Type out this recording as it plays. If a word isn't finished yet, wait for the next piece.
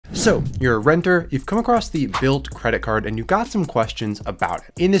So you're a renter, you've come across the Bilt credit card and you got some questions about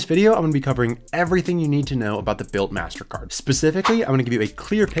it. In this video, I'm going to be covering everything you need to know about the Bilt Mastercard. Specifically, I'm going to give you a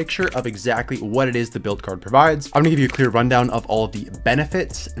clear picture of exactly what it is the Bilt card provides. I'm going to give you a clear rundown of all of the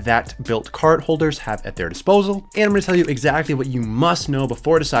benefits that Bilt card holders have at their disposal. And I'm going to tell you exactly what you must know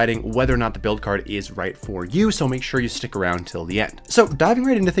before deciding whether or not the Bilt card is right for you. So make sure you stick around till the end. So diving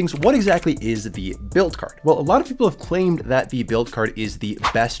right into things, what exactly is the Bilt card? Well, a lot of people have claimed that the Bilt card is the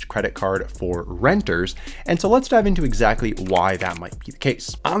best credit card for renters. And so let's dive into exactly why that might be the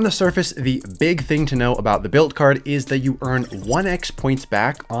case. On the surface, the big thing to know about the Bilt card is that you earn 1x points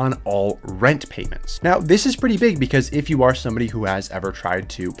back on all rent payments. Now, this is pretty big because if you are somebody who has ever tried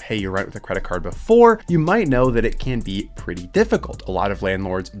to pay your rent with a credit card before, you might know that it can be pretty difficult. A lot of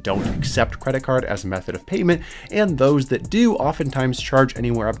landlords don't accept credit card as a method of payment, and those that do oftentimes charge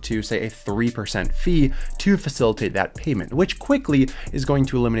anywhere up to, say, a 3% fee to facilitate that payment, which quickly is going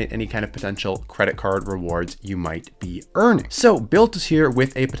to eliminate any kind of potential credit card rewards you might be earning. So Bilt is here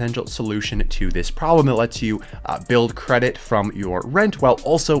with a potential solution to this problem that lets you build credit from your rent while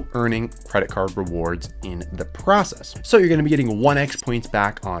also earning credit card rewards in the process. So you're going to be getting 1x points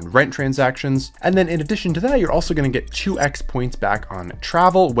back on rent transactions. And then in addition to that, you're also going to get 2x points back on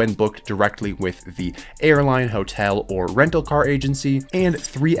travel when booked directly with the airline, hotel, or rental car agency, and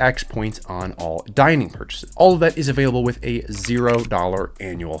 3x points on all dining purchases. All of that is available with a $0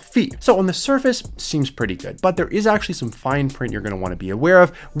 annual fee. So on the surface, seems pretty good, but there is actually some fine print you're going to want to be aware of,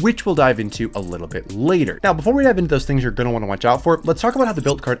 which we'll dive into a little bit later. Now, before we dive into those things you're going to want to watch out for, let's talk about how the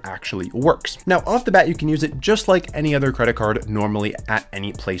Bilt card actually works. Now, off the bat, you can use it just like any other credit card normally at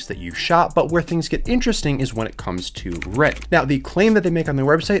any place that you shop, but where things get interesting is when it comes to rent. Now, the claim that they make on their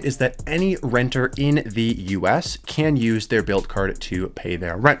website is that any renter in the US can use their Bilt card to pay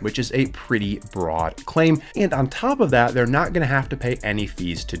their rent, which is a pretty broad claim. And on top of that, they're not going to have to pay any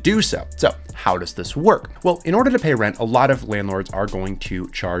fees to do so. So how does this work? Well, in order to pay rent, a lot of landlords are going to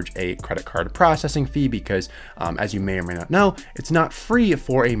charge a credit card processing fee because as you may or may not know, it's not free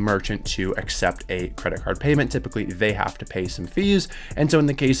for a merchant to accept a credit card payment. Typically, they have to pay some fees. And so in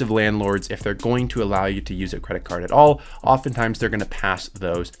the case of landlords, if they're going to allow you to use a credit card at all, oftentimes they're going to pass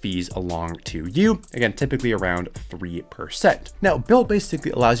those fees along to you. Again, typically around 3%. Now, Bilt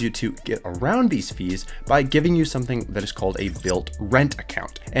basically allows you to get around these fees by giving you something that is called a Bilt rent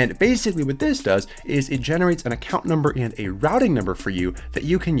account. And basically what this does is it generates an account number and a routing number for you that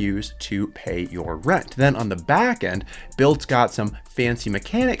you can use to pay your rent. Then on the back end, Bilt's got some fancy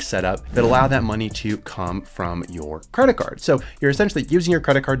mechanics set up that allow that money to come from your credit card. So you're essentially using your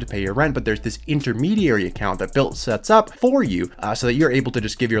credit card to pay your rent, but there's this intermediary account that Bilt sets up for you so that you're able to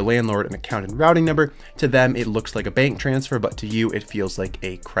just give your landlord an account and routing number. To them, it looks like a bank transfer, but to you, it feels like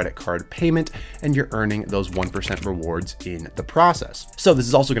a credit card payment, and you're earning those 1% rewards in the process. So this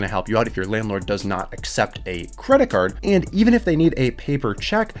is also going to help you out if your landlord does not accept a credit card. And even if they need a paper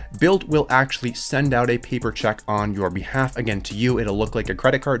check, Bilt will actually send out a paper check on your behalf. Again, to you, it'll look like a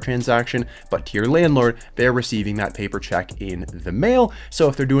credit card transaction, but to your landlord, they're receiving that paper check in the mail. So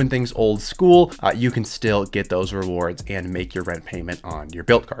if they're doing things old school, you can still get those rewards and make your rent payment on your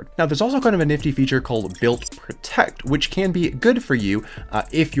Bilt card. Now, there's also kind of a nifty feature called Bilt Protect, which can be good for you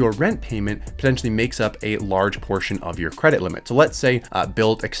if your rent payment potentially makes up a large portion of your credit limit. So let's say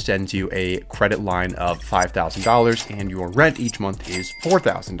Bilt extends you a credit line of $5,000 and your rent each month is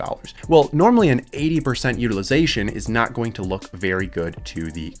 $4,000. Well, normally an 80% utilization is not going to look very good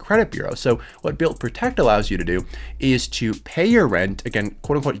to the credit bureau. So what Bilt Protect allows you to do is to pay your rent, again,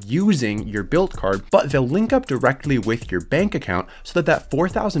 quote unquote, using your Bilt card, but they'll link up directly with your bank account so that that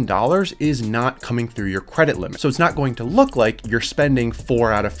 $4,000 is not coming through your credit limit. So it's not going to look like you're spending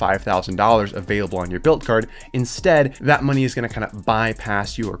 $4,000 out of $5,000 available on your Bilt card. Instead, that money is going to kind of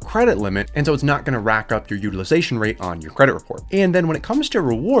bypass your credit limit. And so it's not going to rack up your utilization rate on your credit report. And then when it comes to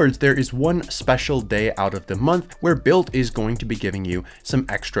rewards, there is one special day out of the month where Bilt is going to be giving you some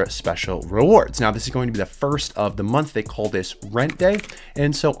extra special rewards. Now, this is going to be the first of the month. They call this Rent Day.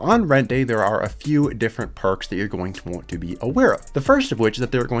 And so on Rent Day, there are a few different perks that you're going to want to be aware of. The first of which is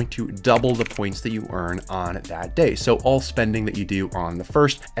that they're going to double the points that you earn on that day. So all spending that you do on the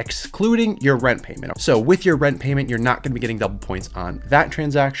first, excluding your rent payment. So with your rent payment, you're not going to be getting double points on that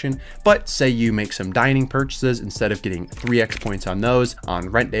transaction, but say you make some dining purchases, instead of getting 3x points on those, on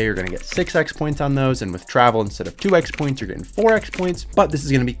Rent Day, you're going to get 6x points on those. And with travel, instead of 2x points, you're getting 4x points, but this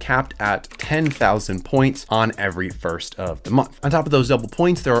is going to be capped at 10,000 points on every first of the month. On top of those double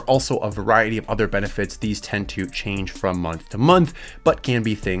points, there are also a variety of other benefits. These tend to change from month to month, but can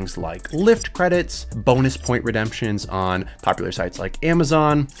be things like lift credits, bonus point redemptions on popular sites like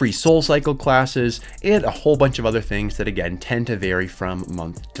Amazon, free SoulCycle classes, and a whole bunch of other things that again tend to vary vary from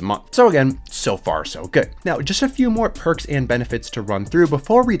month to month. So again, so far so good. Now, just a few more perks and benefits to run through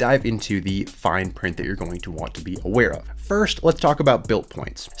before we dive into the fine print that you're going to want to be aware of. First, let's talk about Bilt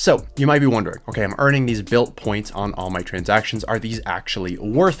points. So you might be wondering, okay, I'm earning these Bilt points on all my transactions. Are these actually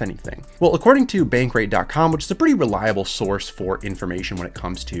worth anything? Well, according to bankrate.com, which is a pretty reliable source for information when it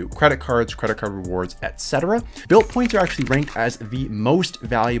comes to credit cards, credit card rewards, etc., Bilt points are actually ranked as the most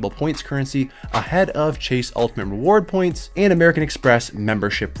valuable points currency, ahead of Chase Ultimate Reward points and American Express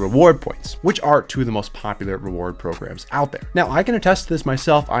membership reward points, which are two of the most popular reward programs out there. Now, I can attest to this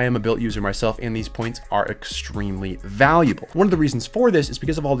myself. I am a Bilt user myself, and these points are extremely valuable. One of the reasons for this is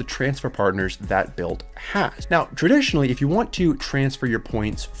because of all the transfer partners that Bilt has. Now, traditionally, if you want to transfer your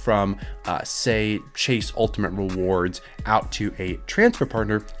points from, say, Chase Ultimate Rewards out to a transfer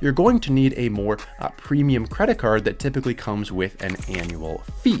partner, you're going to need a more premium credit card that typically comes with an annual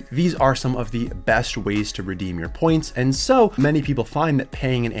fee. These are some of the best ways to redeem your points, and so many people find that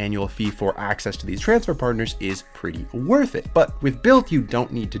paying an annual fee for access to these transfer partners is pretty worth it. But with Bilt, you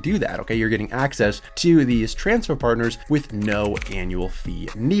don't need to do that, okay? You're getting access to these transfer partners with no annual fee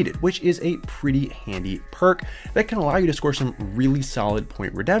needed, which is a pretty handy perk that can allow you to score some really solid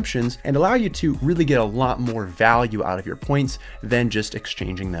point redemptions and allow you to really get a lot more value out of your points than just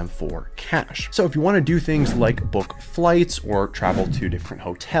exchanging them for cash. So if you want to do things like book flights or travel to different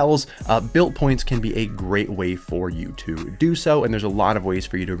hotels, Bilt points can be a great way for you to do so, and there's a lot of ways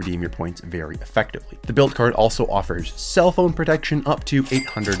for you to redeem your points very effectively. The Bilt card also offers cell phone protection up to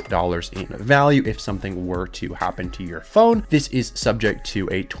 $800 in value if something were to happen to your phone. This is subject to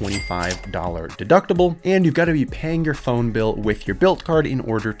a $25 deductible, and you've got to be paying your phone bill with your Bilt card in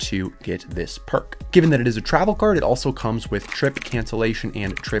order to get this perk. Given that it is a travel card, it also comes with trip cancellation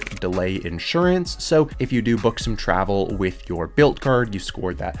and trip delay insurance. So if you do book some travel with your Bilt card, you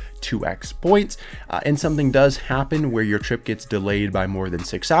score that 2x points, and something does happen where your trip gets delayed by more than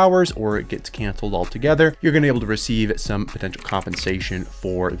 6 hours or it gets canceled altogether, you're going to be able to receive some potential compensation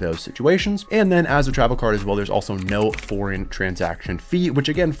for those situations. And then as a travel card as well, there's also no foreign transaction fee, which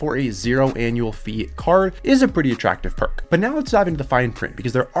again, for a 0 annual fee card is a pretty attractive perk. But now let's dive into the fine print,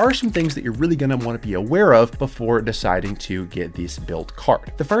 because there are some things that you're really going to want to be aware of before deciding to get this Bilt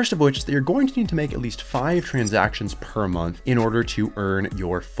card. The first of which is that you're going to need to make at least 5 transactions per month in order to earn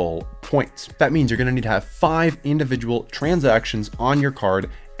your full points. That means you're going to need to have 5 individual transactions on your card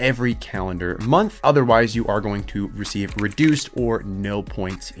every calendar month. Otherwise, you are going to receive reduced or no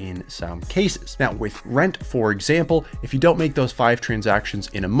points in some cases. Now, with rent, for example, if you don't make those 5 transactions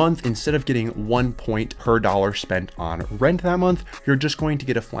in a month, instead of getting 1 point per dollar spent on rent that month, you're just going to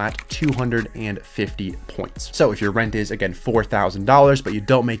get a flat 250 points. So if your rent is, again, $4,000, but you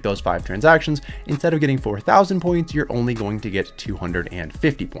don't make those 5 transactions, instead of getting 4,000 points, you're only going to get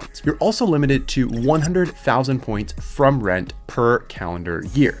 250 points. You're also limited to 100,000 points from rent per calendar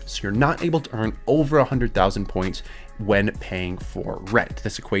year. So you're not able to earn over 100,000 points when paying for rent.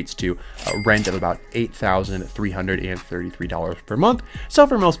 This equates to a rent of about $8,333 per month. So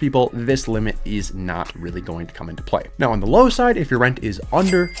for most people, this limit is not really going to come into play. Now on the low side, if your rent is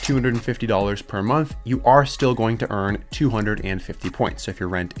under $250 per month, you are still going to earn 250 points. So if your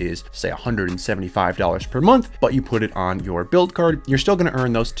rent is, say, $175 per month, but you put it on your Bilt card, you're still going to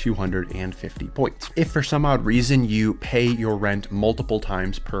earn those 250 points. If for some odd reason you pay your rent multiple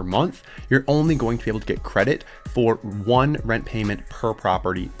times per month, you're only going to be able to get credit for 1 rent payment per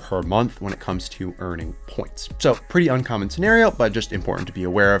property per month when it comes to earning points. So pretty uncommon scenario, but just important to be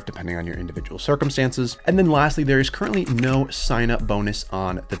aware of depending on your individual circumstances. And then lastly, there is currently no sign-up bonus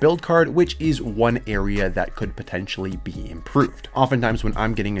on the Bilt card, which is one area that could potentially be improved. Oftentimes when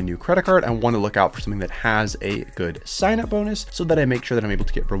I'm getting a new credit card, I want to look out for something that has a good sign-up bonus so that I make sure that I'm able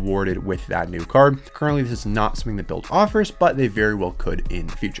to get rewarded with that new card. Currently, this is not something that Bilt offers, but they very well could in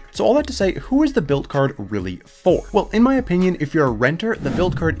the future. So all that to say, who is the Bilt card really for? Well, in my opinion, if you're a renter, the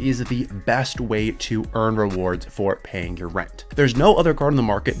Bilt card is the best way to earn rewards for paying your rent. There's no other card on the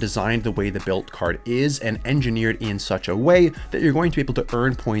market designed the way the Bilt card is and engineered in such a way that you're going to be able to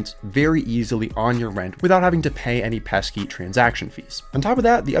earn points very easily on your rent without having to pay any pesky transaction fees. On top of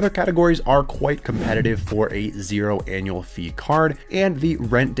that, the other categories are quite competitive for a 0 annual fee card, and the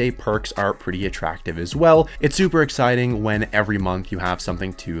rent day perks are pretty attractive as well. It's super exciting when every month you have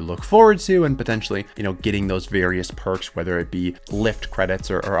something to look forward to and potentially, getting those various bonus perks, whether it be Lyft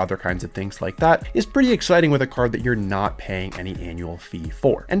credits or other kinds of things like that, is pretty exciting with a card that you're not paying any annual fee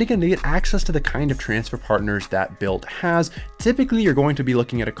for. And again, to get access to the kind of transfer partners that Bilt has, typically you're going to be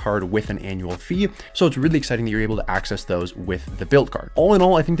looking at a card with an annual fee. So it's really exciting that you're able to access those with the Bilt card. All in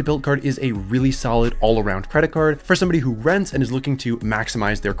all, I think the Bilt card is a really solid all-around credit card for somebody who rents and is looking to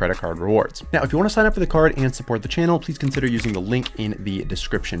maximize their credit card rewards. Now, if you want to sign up for the card and support the channel, please consider using the link in the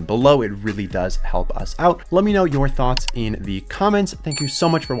description below. It really does help us out. Let me know your thoughts in the comments. Thank you so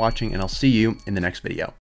much for watching, and I'll see you in the next video.